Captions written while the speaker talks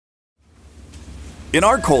In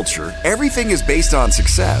our culture, everything is based on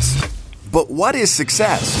success. But what is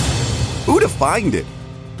success? Who defined it?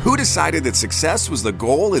 Who decided that success was the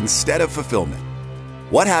goal instead of fulfillment?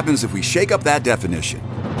 What happens if we shake up that definition?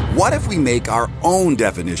 What if we make our own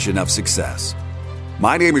definition of success?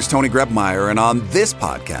 My name is Tony Grebmeier, and on this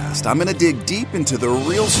podcast, I'm going to dig deep into the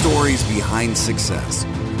real stories behind success.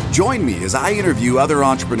 Join me as I interview other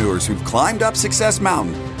entrepreneurs who've climbed up Success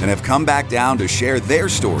Mountain and have come back down to share their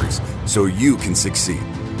stories so you can succeed.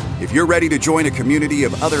 If you're ready to join a community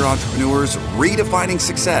of other entrepreneurs redefining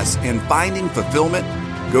success and finding fulfillment,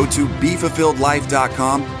 go to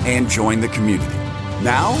BeFulfilledLife.com and join the community.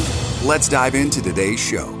 Now, let's dive into today's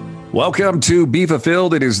show. Welcome to Be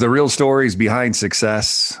Fulfilled. It is the real stories behind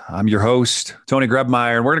success. I'm your host, Tony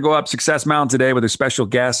Grebmeier, and we're going to go up Success Mountain today with a special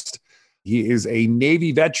guest. He is a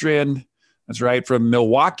Navy veteran, that's right, from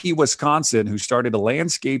Milwaukee, Wisconsin, who started a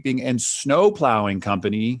landscaping and snow plowing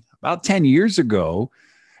company about 10 years ago.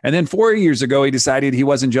 And then 4 years ago, he decided he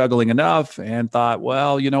wasn't juggling enough and thought,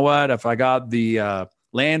 well, you know what? If I got the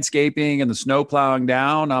landscaping and the snow plowing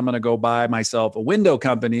down, I'm going to go buy myself a window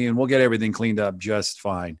company and we'll get everything cleaned up just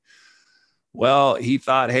fine. Well, he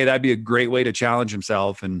thought, hey, that'd be a great way to challenge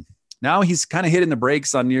himself. And now he's kind of hitting the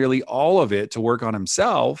brakes on nearly all of it to work on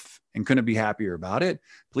himself and couldn't be happier about it.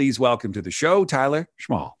 Please welcome to the show, Tyler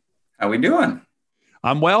Schmall. How we doing?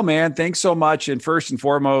 I'm well, man. Thanks so much. And first and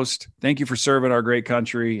foremost, thank you for serving our great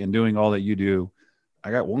country and doing all that you do.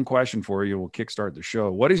 I got one question for you. We'll kickstart the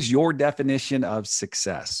show. What is your definition of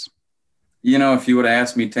success? You know, if you would have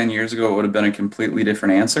asked me 10 years ago, it would have been a completely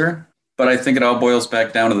different answer. But I think it all boils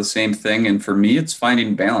back down to the same thing. And for me, it's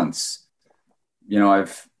finding balance. You know,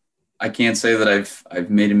 I can't say that I've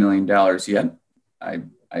made $1 million yet.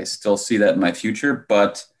 I still see that in my future,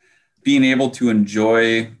 but being able to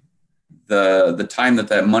enjoy the time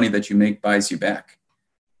that money that you make buys you back,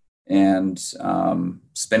 and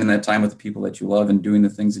spending that time with the people that you love and doing the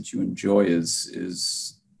things that you enjoy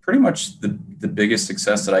is pretty much the biggest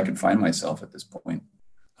success that I could find myself at this point.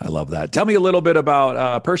 I love that. Tell me a little bit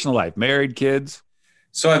about personal life, married, kids.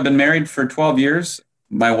 So I've been married for 12 years.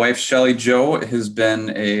 My wife, Shelly Jo, has been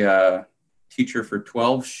a teacher for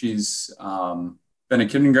 12. She's been a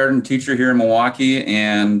kindergarten teacher here in Milwaukee,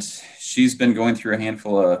 and she's been going through a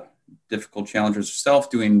handful of difficult challenges herself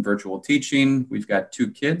doing virtual teaching. We've got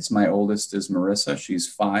 2 kids. My oldest is Marissa. She's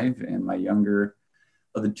 5. And my younger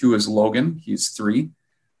of the 2 is Logan. He's 3.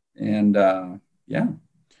 And yeah.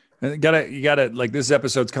 You gotta like, this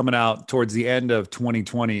episode's coming out towards the end of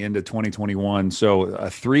 2020 into 2021. So a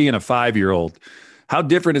 3 and a 5-year-old. How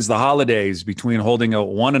different is the holidays between holding a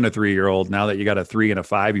 1 and a 3-year-old now that you got a 3 and a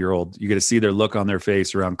 5-year-old? You get to see their look on their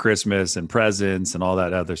face around Christmas and presents and all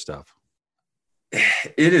that other stuff.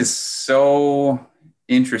 It is so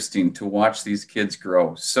interesting to watch these kids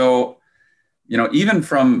grow. So, you know, even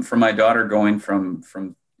from my daughter going from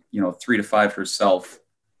 3 to 5 herself,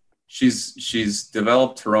 she's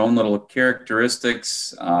developed her own little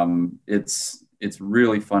characteristics. It's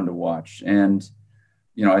really fun to watch. And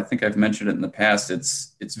you know, I think I've mentioned it in the past.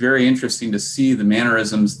 It's very interesting to see the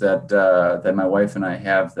mannerisms that my wife and I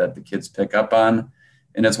have that the kids pick up on,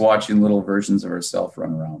 and it's watching little versions of herself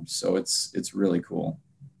run around. So it's really cool.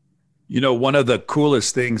 You know, one of the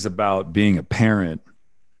coolest things about being a parent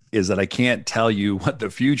is that I can't tell you what the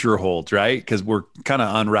future holds, right? Because we're kind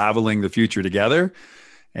of unraveling the future together.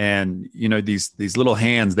 And you know, these little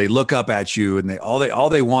hands, they look up at you, and all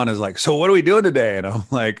they want is like, so what are we doing today? And I'm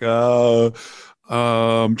like,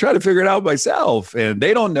 trying to figure it out myself, and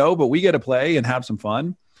they don't know, but we get to play and have some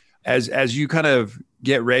fun as you kind of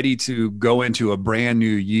get ready to go into a brand new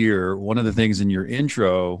year. One of the things in your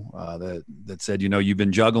intro that said, you know, you've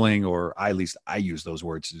been juggling, or at least I use those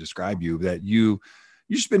words to describe you, that you've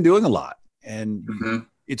just been doing a lot. And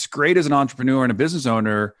It's great as an entrepreneur and a business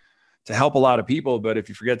owner to help a lot of people. But if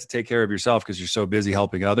you forget to take care of yourself because you're so busy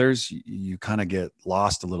helping others, you kind of get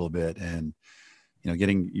lost a little bit. And you know,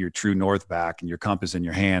 getting your true north back and your compass in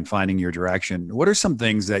your hand, finding your direction. What are some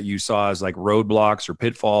things that you saw as like roadblocks or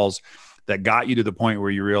pitfalls that got you to the point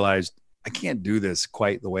where you realized, I can't do this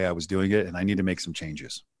quite the way I was doing it, and I need to make some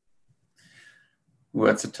changes? Well,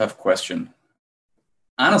 that's a tough question.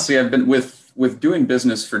 Honestly, I've been with doing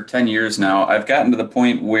business for 10 years now. I've gotten to the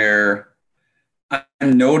point where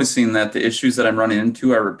I'm noticing that the issues that I'm running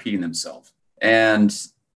into are repeating themselves. And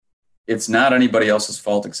it's not anybody else's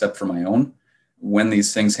fault except for my own when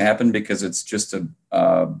these things happen, because it's just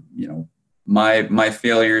my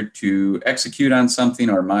failure to execute on something,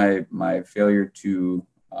 or my failure to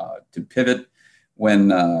pivot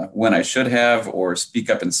when I should have, or speak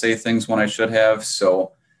up and say things when I should have.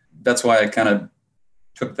 So that's why I kind of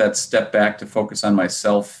took that step back to focus on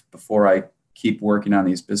myself before I keep working on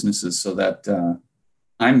these businesses so that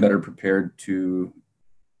I'm better prepared to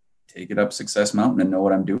take it up Success Mountain and know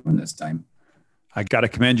what I'm doing this time. I got to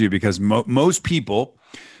commend you because most people,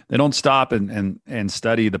 they don't stop and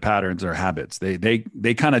study the patterns or habits.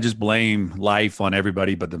 They kind of just blame life on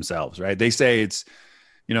everybody but themselves, right? They say it's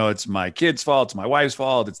my kid's fault, it's my wife's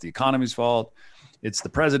fault, it's the economy's fault, it's the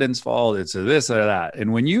president's fault, it's this or that.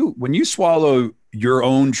 And when you swallow your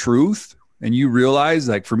own truth and you realize,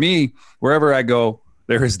 like for me, wherever I go,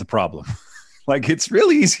 there is the problem. Like it's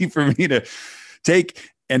really easy for me to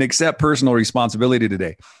take and accept personal responsibility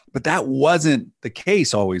today. But that wasn't the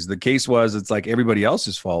case always. The case was it's like everybody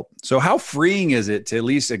else's fault. So how freeing is it to at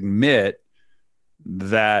least admit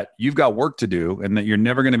that you've got work to do and that you're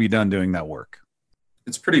never going to be done doing that work?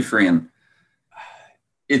 It's pretty freeing.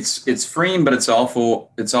 It's freeing, but it's also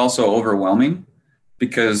overwhelming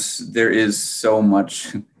because there is so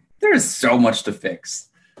much to fix.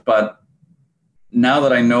 But now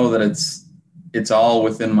that I know that it's all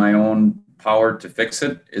within my own power to fix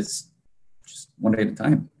it, it's just one day at a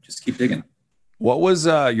time. Just keep digging. What was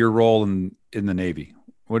your role in the Navy?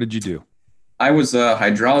 What did you do? I was a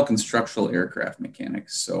hydraulic and structural aircraft mechanic.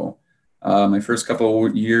 So my first couple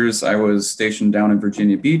of years, I was stationed down in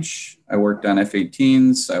Virginia Beach. I worked on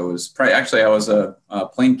F-18s. I was a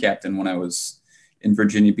plane captain when I was in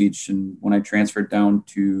Virginia Beach. And when I transferred down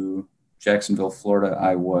to Jacksonville, Florida,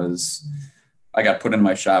 I got put in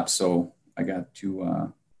my shop. So I got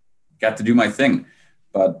to do my thing.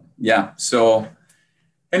 But yeah, so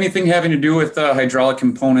anything having to do with hydraulic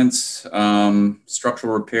components,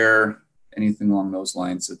 structural repair, anything along those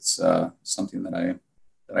lines, it's something that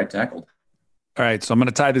I tackled. All right. So I'm going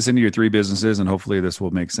to tie this into your 3 businesses and hopefully this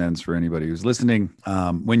will make sense for anybody who's listening.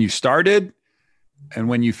 When you started and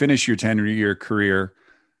when you finished your 10-year career,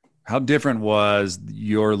 how different was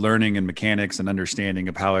your learning in mechanics and understanding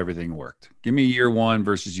of how everything worked? Give me year 1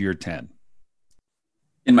 versus year 10.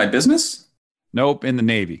 In my business? Nope. In the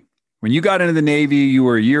Navy. When you got into the Navy, you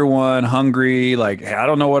were year 1, hungry, like, hey, I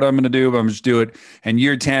don't know what I'm going to do, but I'm just do it. And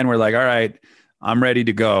year 10, we're like, all right, I'm ready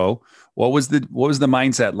to go. What was the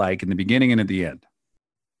mindset like in the beginning and at the end?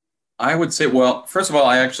 I would say, well, first of all,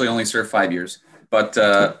 I actually only served 5 years, but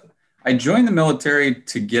I joined the military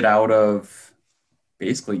to get out of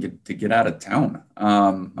town.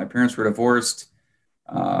 My parents were divorced.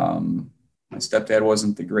 My stepdad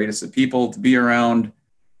wasn't the greatest of people to be around.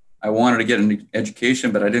 I wanted to get an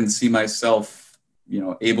education, but I didn't see myself,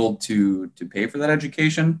 able to pay for that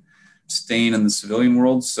education, staying in the civilian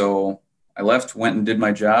world. So I left, went and did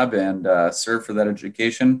my job and served for that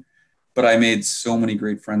education. But I made so many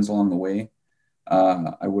great friends along the way.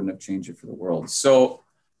 I wouldn't have changed it for the world. So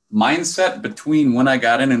mindset between when I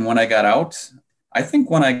got in and when I got out, I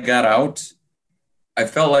think when I got out, I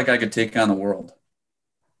felt like I could take on the world.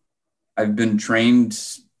 I've been trained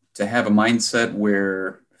to have a mindset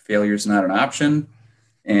where failure is not an option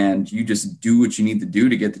and you just do what you need to do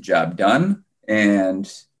to get the job done. And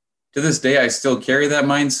to this day, I still carry that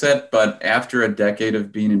mindset, but after a decade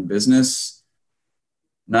of being in business,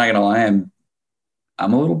 not gonna lie,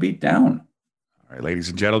 I'm a little beat down. All right, ladies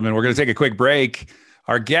and gentlemen, we're gonna take a quick break.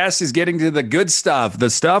 Our guest is getting to the good stuff, the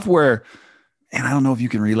stuff where, and I don't know if you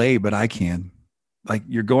can relate, but I can. Like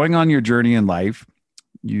you're going on your journey in life.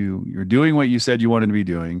 You're doing what you said you wanted to be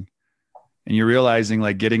doing. And you're realizing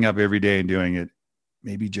like getting up every day and doing it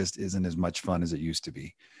maybe just isn't as much fun as it used to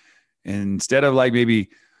be. And instead of like maybe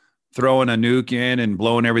throwing a nuke in and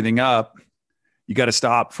blowing everything up, you got to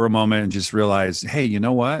stop for a moment and just realize, hey, you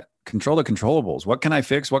know what? Control the controllables. What can I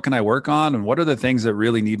fix? What can I work on? And what are the things that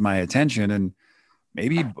really need my attention? And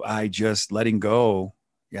maybe by just letting go,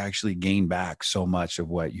 you actually gain back so much of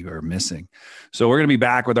what you are missing. So we're going to be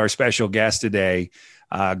back with our special guest today.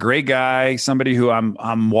 Great guy, somebody who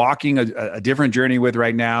I'm walking a different journey with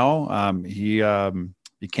right now. He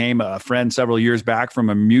became a friend several years back from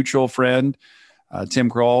a mutual friend, Tim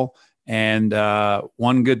Kroll. And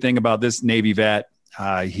one good thing about this Navy vet,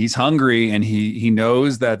 he's hungry and he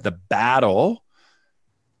knows that the battle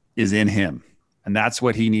is in him. And that's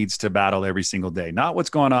what he needs to battle every single day. Not what's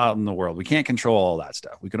going on in the world. We can't control all that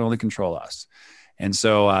stuff. We can only control us. And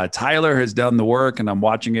so Tyler has done the work and I'm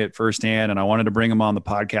watching it firsthand. And I wanted to bring him on the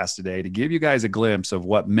podcast today to give you guys a glimpse of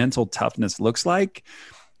what mental toughness looks like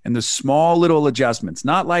and the small little adjustments,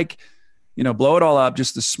 not like, blow it all up,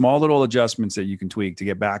 just the small little adjustments that you can tweak to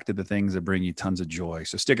get back to the things that bring you tons of joy.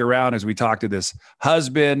 So stick around as we talk to this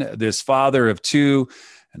husband, this father of 2,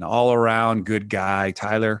 an all around good guy,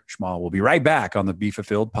 Tyler Schmall. We'll be right back on the Be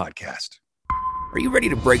Fulfilled podcast. Are you ready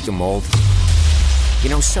to break the mold?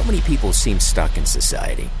 So many people seem stuck in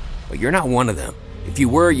society, but you're not one of them. If you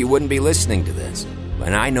were, you wouldn't be listening to this.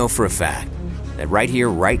 And I know for a fact, that right here,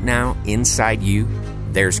 right now, inside you,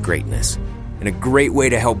 there's greatness. And a great way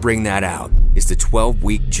to help bring that out is the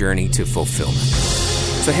 12-week journey to fulfillment.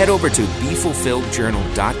 So head over to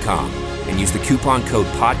BeFulfilledJournal.com and use the coupon code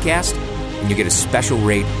PODCAST, and you get a special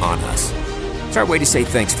rate on us. It's our way to say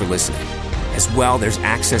thanks for listening. As well, there's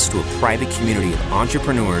access to a private community of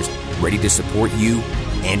entrepreneurs ready to support you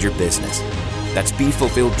and your business. That's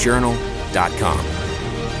BeFulfilledJournal.com.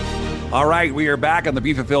 All right, we are back on the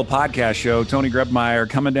Be Fulfilled podcast show. Tony Grebmeier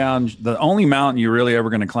coming down the only mountain you're really ever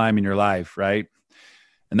going to climb in your life, right?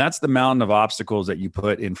 And that's the mountain of obstacles that you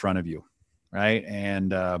put in front of you, right?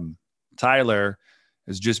 And Tyler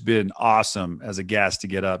has just been awesome as a guest to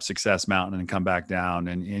get up Success Mountain and come back down.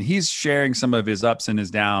 And he's sharing some of his ups and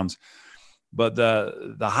his downs. But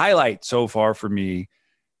the highlight so far for me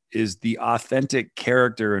is the authentic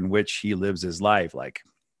character in which he lives his life. Like,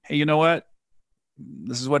 hey, you know what?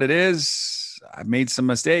 This is what it is. I've made some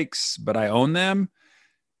mistakes, but I own them.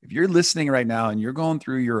 If you're listening right now and you're going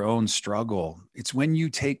through your own struggle, it's when you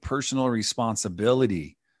take personal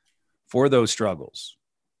responsibility for those struggles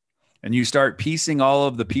and you start piecing all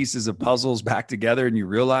of the pieces of puzzles back together and you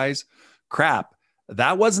realize, crap,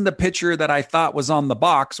 that wasn't the picture that I thought was on the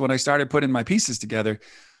box when I started putting my pieces together.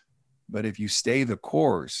 But if you stay the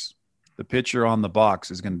course, the picture on the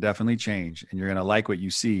box is going to definitely change and you're going to like what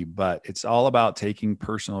you see, but it's all about taking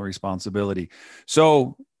personal responsibility.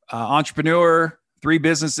 So entrepreneur, 3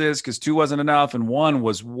 businesses, because 2 wasn't enough. And 1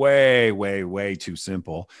 was way, way, way too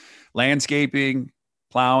simple. Landscaping,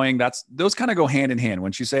 plowing, those kind of go hand in hand.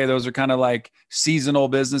 Once you say those are kind of like seasonal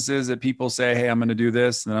businesses that people say, hey, I'm going to do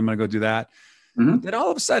this and then I'm going to go do that. Mm-hmm. Then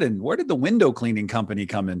all of a sudden, where did the window cleaning company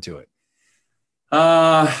come into it?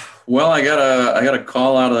 Well, I got a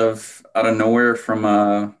call out of nowhere from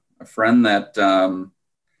a friend that,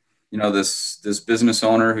 this business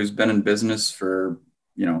owner who's been in business for,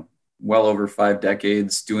 well over 5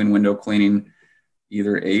 decades doing window cleaning.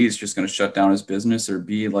 Either A, he's just going to shut down his business, or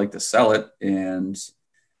B, like to sell it. And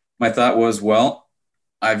my thought was, well,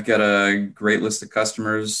 I've got a great list of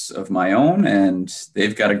customers of my own, and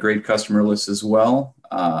they've got a great customer list as well.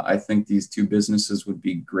 I think these 2 businesses would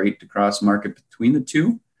be great to cross market between the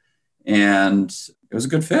 2. And it was a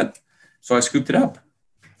good fit. So I scooped it up.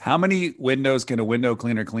 How many windows can a window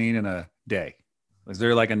cleaner clean in a day? Is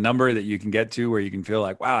there like a number that you can get to where you can feel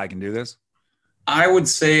like, wow, I can do this? I would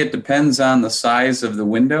say it depends on the size of the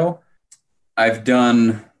window. I've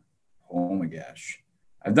done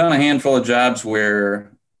a handful of jobs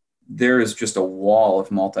where there is just a wall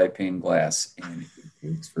of multi-pane glass and it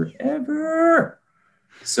takes forever.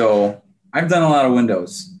 So I've done a lot of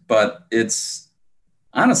windows, but it's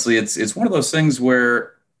honestly one of those things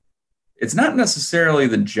where it's not necessarily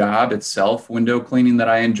the job itself, window cleaning, that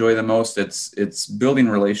I enjoy the most. It's building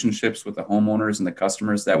relationships with the homeowners and the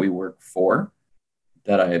customers that we work for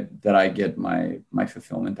that I get my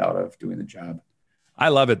fulfillment out of doing the job. I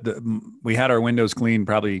love it. We had our windows cleaned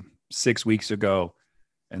probably 6 weeks ago,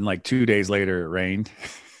 and like 2 days later it rained.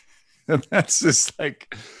 And that's just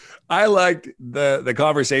like, I liked the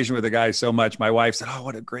conversation with the guy so much. My wife said, oh,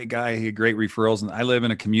 what a great guy. He had great referrals. And I live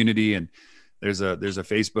in a community, and there's a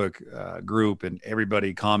Facebook group, and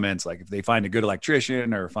everybody comments like if they find a good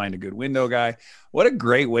electrician or find a good window guy. What a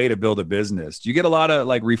great way to build a business. Do you get a lot of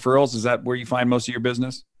like referrals? Is that where you find most of your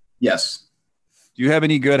business? Yes. Do you have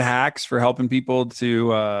any good hacks for helping people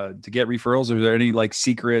to get referrals? Or is there any like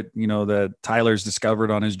secret, that Tyler's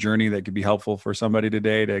discovered on his journey that could be helpful for somebody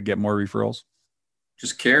today to get more referrals?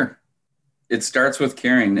 Just care. It starts with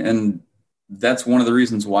caring. And that's one of the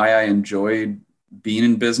reasons why I enjoy being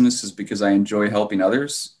in business, is because I enjoy helping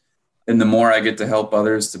others. And the more I get to help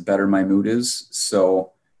others, the better my mood is.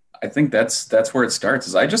 So I think that's where it starts,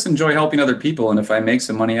 is I just enjoy helping other people. And if I make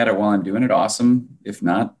some money at it while I'm doing it, awesome. If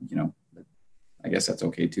not, I guess that's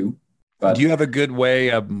okay too. But do you have a good way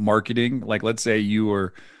of marketing? Like, let's say you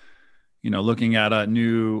were, looking at a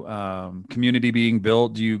new community being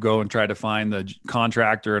built. Do you go and try to find the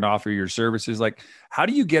contractor and offer your services? Like, how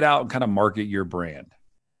do you get out and kind of market your brand?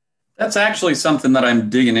 That's actually something that I'm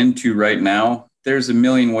digging into right now. There's a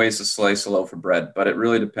million ways to slice a loaf of bread, but it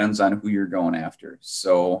really depends on who you're going after.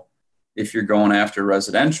 So if you're going after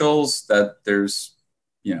residentials, that there's,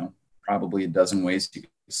 probably a dozen ways to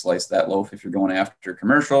slice that loaf. If you're going after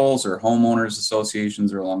commercials or homeowners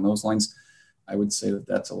associations or along those lines, I would say that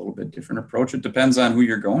that's a little bit different approach. It depends on who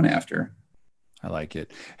you're going after. I like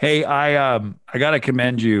it. Hey, I got to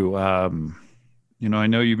commend you. I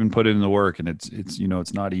know you've been putting in the work, and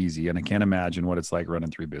it's not easy, and I can't imagine what it's like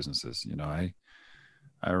running 3 businesses.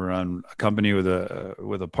 I run a company with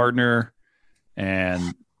a partner,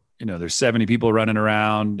 and there's 70 people running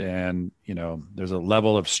around, and there's a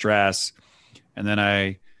level of stress. And then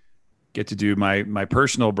I get to do my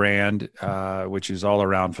personal brand, which is all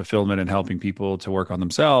around fulfillment and helping people to work on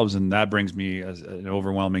themselves. And that brings me an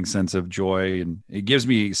overwhelming sense of joy, and it gives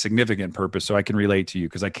me significant purpose. So I can relate to you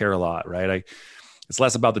because I care a lot, right? It's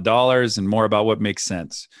less about the dollars and more about what makes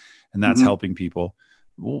sense. And that's helping people.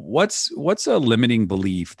 What's a limiting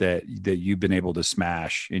belief that you've been able to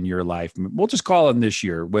smash in your life? We'll just call it this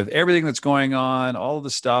year with everything that's going on, all of the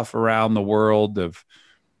stuff around the world of,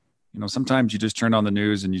 sometimes you just turn on the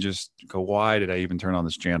news and you just go, why did I even turn on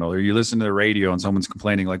this channel? Or you listen to the radio and someone's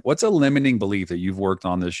complaining. Like, what's a limiting belief that you've worked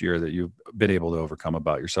on this year that you've been able to overcome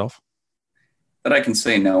about yourself? That I can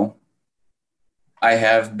say no. I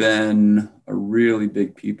have been a really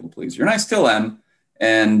big people pleaser, and I still am.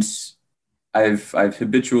 And I've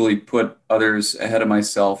habitually put others ahead of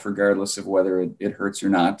myself, regardless of whether it hurts or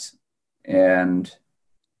not. And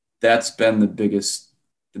that's been the biggest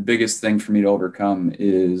thing for me to overcome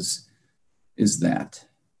is that.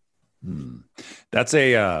 That's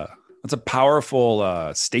a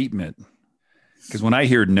powerful statement, because when I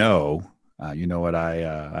hear no, I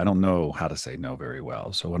don't know how to say no very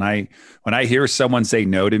well. So when I hear someone say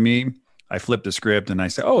no to me, I flip the script and I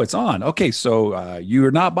say, oh, it's on. Okay. So you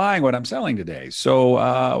are not buying what I'm selling today.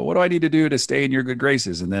 So what do I need to do to stay in your good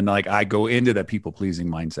graces? And then I go into that people pleasing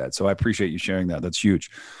mindset. So I appreciate you sharing that. That's huge.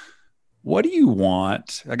 What do you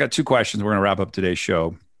want? I got two questions. We're going to wrap up today's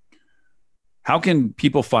show. How can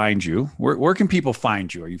people find you? Where can people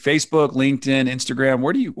find you? Are you Facebook, LinkedIn, Instagram?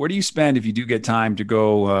 Where do you spend, if you do get time to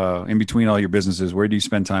go in between all your businesses, where do you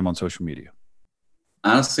spend time on social media?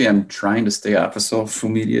 Honestly, I'm trying to stay off of social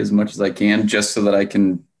media as much as I can, just so that I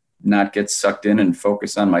can not get sucked in and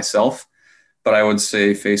focus on myself. But I would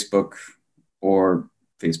say Facebook or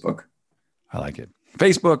Facebook. I like it.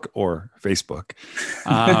 Facebook or Facebook.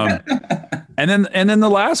 And then the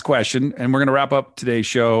last question, and we're going to wrap up today's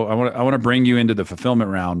show. I want to bring you into the fulfillment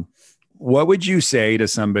round. What would you say to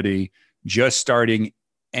somebody just starting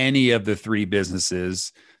any of the three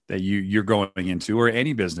businesses that you're going into, or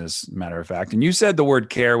any business, matter of fact? And you said the word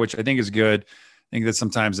care, which I think is good. I think that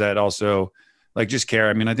sometimes that also, like, just care.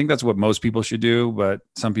 I mean, I think that's what most people should do, but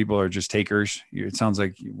some people are just takers. It sounds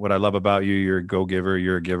like what I love about you, you're a go-giver,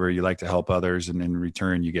 you're a giver. You like to help others, and in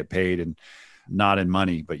return, you get paid, and not in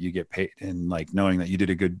money, but you get paid in like knowing that you did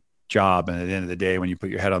a good job. And at the end of the day, when you put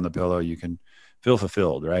your head on the pillow, you can feel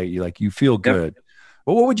fulfilled, right? You feel good. Yep.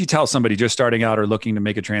 Well, what would you tell somebody just starting out or looking to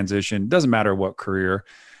make a transition? Doesn't matter what career,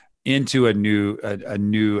 into a new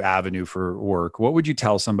avenue for work. What would you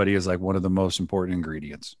tell somebody is like one of the most important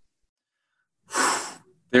ingredients?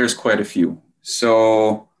 There's quite a few.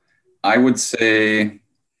 So I would say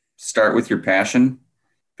start with your passion,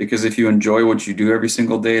 because if you enjoy what you do every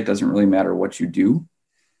single day, it doesn't really matter what you do.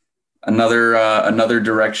 Another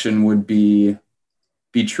direction would be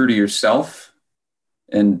true to yourself.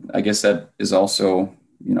 And I guess that is also,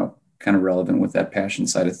 kind of relevant with that passion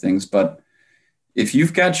side of things. But if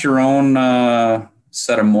you've got your own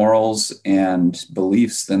set of morals and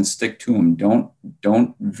beliefs, then stick to them.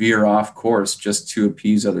 Don't veer off course just to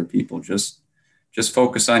appease other people. Just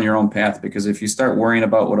focus on your own path, because if you start worrying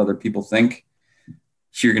about what other people think,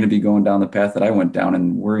 you're going to be going down the path that I went down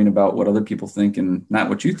and worrying about what other people think and not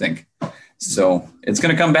what you think. So it's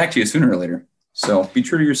going to come back to you sooner or later. So be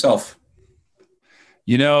true to yourself.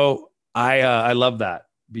 I love that.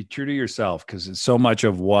 Be true to yourself, because it's so much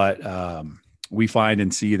of what we find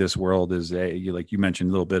and see this world is like you mentioned,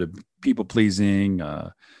 a little bit of people pleasing,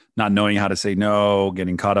 not knowing how to say no,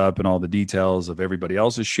 getting caught up in all the details of everybody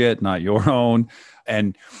else's shit, not your own.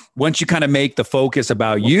 And once you kind of make the focus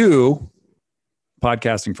about you,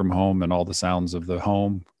 podcasting from home and all the sounds of the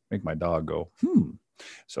home make my dog go,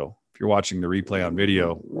 So if you're watching the replay on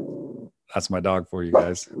video, that's my dog for you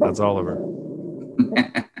guys. That's Oliver.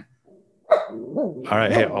 All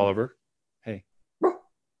right. Hey, Oliver. Hey,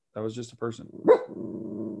 that was just a person.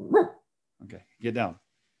 Okay. Get down.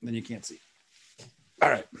 Then you can't see.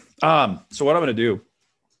 All right. So what I'm going to do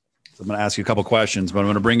is I'm going to ask you a couple questions, but I'm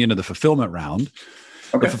going to bring you into the fulfillment round.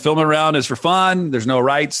 Okay. The fulfillment round is for fun. There's no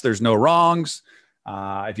rights. There's no wrongs.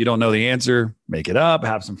 If you don't know the answer, make it up,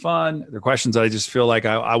 have some fun. They're questions that I just feel like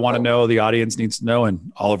I want to know, the audience needs to know,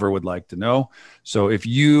 and Oliver would like to know. So if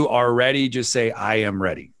you are ready, just say, I am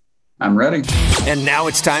ready. I'm ready. And now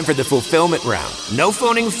it's time for the fulfillment round. No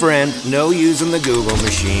phoning friend, no using the Google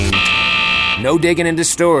machine, no digging into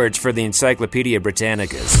storage for the Encyclopedia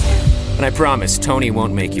Britannicas. And I promise Tony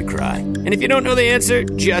won't make you cry. And if you don't know the answer,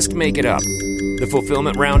 just make it up. The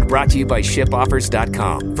fulfillment round brought to you by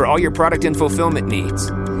shipoffers.com for all your product and fulfillment needs.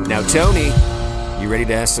 Now, Tony, you ready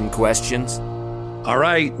to ask some questions? All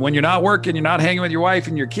right. When you're not working, you're not hanging with your wife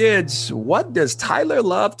and your kids, what does Tyler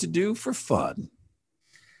love to do for fun?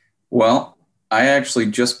 Well, I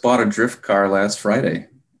actually just bought a drift car last Friday,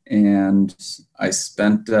 and I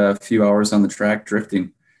spent a few hours on the track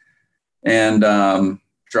drifting. And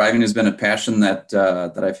driving has been a passion that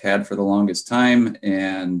I've had for the longest time,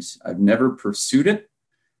 and I've never pursued it.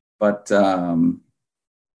 But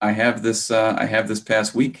I have this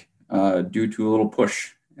past week due to a little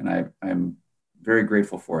push, and I'm very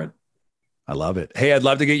grateful for it. I love it. Hey, I'd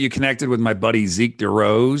love to get you connected with my buddy Zeke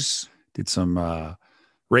DeRose. Did some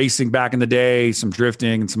racing back in the day, some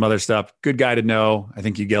drifting and some other stuff. Good guy to know. I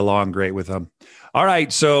think you get along great with him. All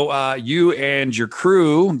right. So you and your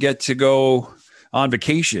crew get to go on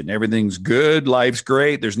vacation. Everything's good. Life's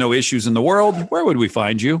great. There's no issues in the world. Where would we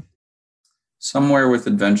find you? Somewhere with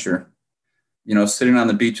adventure. You know, sitting on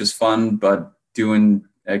the beach is fun, but doing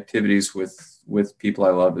activities with people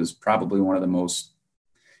I love is probably one of the most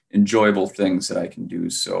enjoyable things that I can do.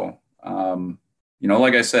 So, you know,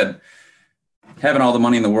 like I said, having all the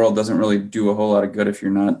money in the world doesn't really do a whole lot of good if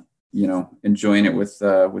you're not, you know, enjoying it with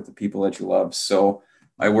the people that you love. So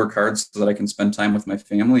I work hard so that I can spend time with my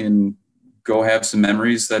family and go have some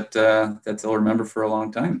memories that they'll remember for a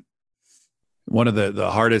long time. One of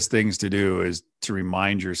the hardest things to do is to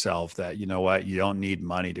remind yourself that, you know what, you don't need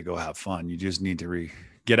money to go have fun. You just need to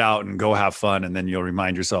get out and go have fun. And then you'll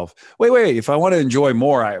remind yourself, wait, if I want to enjoy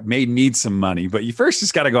more, I may need some money, but you first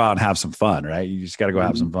just got to go out and have some fun, right? You just got to go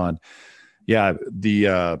have some fun. Yeah.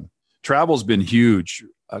 The travel's been huge,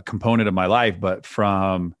 a component of my life, but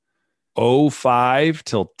from 2005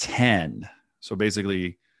 till 10. So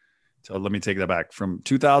basically, let me take that back. From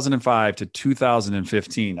 2005 to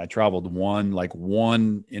 2015, I traveled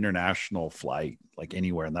one international flight, like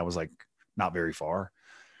anywhere. And that was like not very far.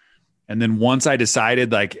 And then once I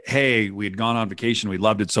decided like, hey, we had gone on vacation, we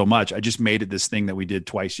loved it so much, I just made it this thing that we did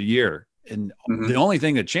twice a year. And the only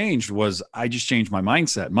thing that changed was I just changed my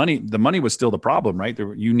mindset. The money was still the problem, right?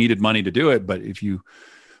 You needed money to do it. But if you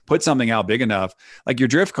put something out big enough, like your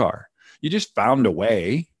drift car, you just found a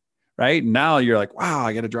way, right? Now you're like, wow,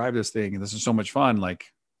 I got to drive this thing. And this is so much fun. Like,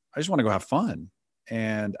 I just want to go have fun.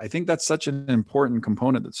 And I think that's such an important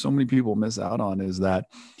component that so many people miss out on, is that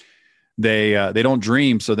they don't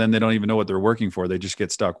dream. So then they don't even know what they're working for. They just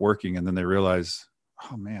get stuck working. And then they realize,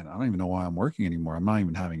 oh man, I don't even know why I'm working anymore. I'm not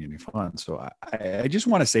even having any fun. So I just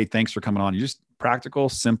want to say thanks for coming on. You just practical,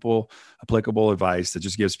 simple, applicable advice that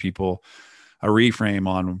just gives people a reframe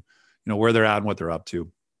on, you know, where they're at and what they're up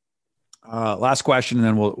to. Last question, and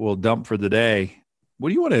then we'll dump for the day. What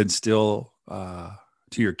do you want to instill to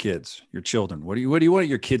your kids, your children? What do you want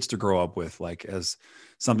your kids to grow up with, like as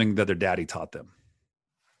something that their daddy taught them?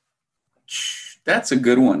 That's a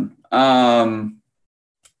good one.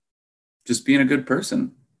 Just being a good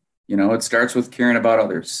person. You know, it starts with caring about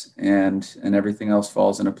others, and everything else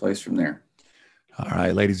falls into place from there. All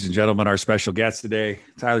right, ladies and gentlemen, our special guest today,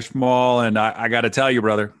 Tyler Small. And I got to tell you,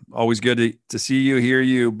 brother, always good to see you, hear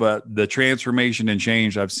you, but the transformation and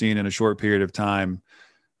change I've seen in a short period of time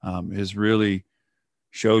has really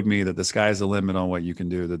showed me that the sky's the limit on what you can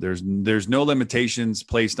do, that there's no limitations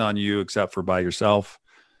placed on you except for by yourself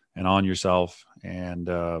and on yourself. And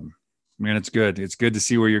man, it's good. It's good to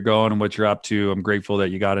see where you're going and what you're up to. I'm grateful that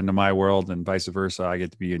you got into my world, and vice versa. I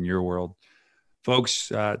get to be in your world. Folks,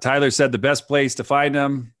 Tyler said the best place to find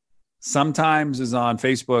him sometimes is on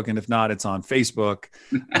Facebook. And if not, it's on Facebook.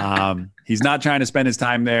 He's not trying to spend his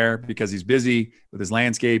time there because he's busy with his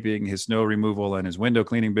landscaping, his snow removal, and his window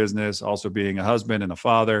cleaning business, also being a husband and a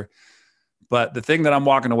father. But the thing that I'm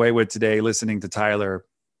walking away with today, listening to Tyler,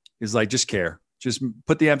 is like, just care. Just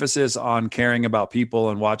put the emphasis on caring about people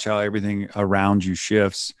and watch how everything around you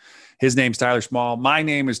shifts. His name's Tyler Small. My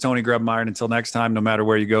name is Tony Grebmeyer. And until next time, no matter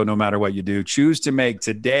where you go, no matter what you do, choose to make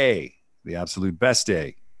today the absolute best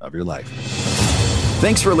day of your life.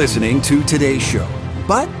 Thanks for listening to today's show.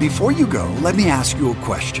 But before you go, let me ask you a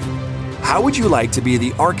question. How would you like to be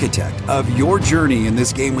the architect of your journey in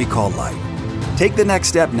this game we call life? Take the next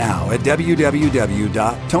step now at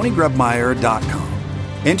www.tonygrebmeyer.com.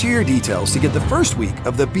 Enter your details to get the first week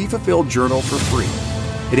of the Be Fulfilled Journal for free.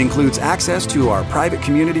 It includes access to our private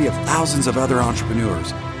community of thousands of other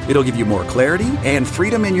entrepreneurs. It'll give you more clarity and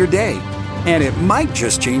freedom in your day, and it might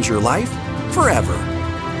just change your life forever.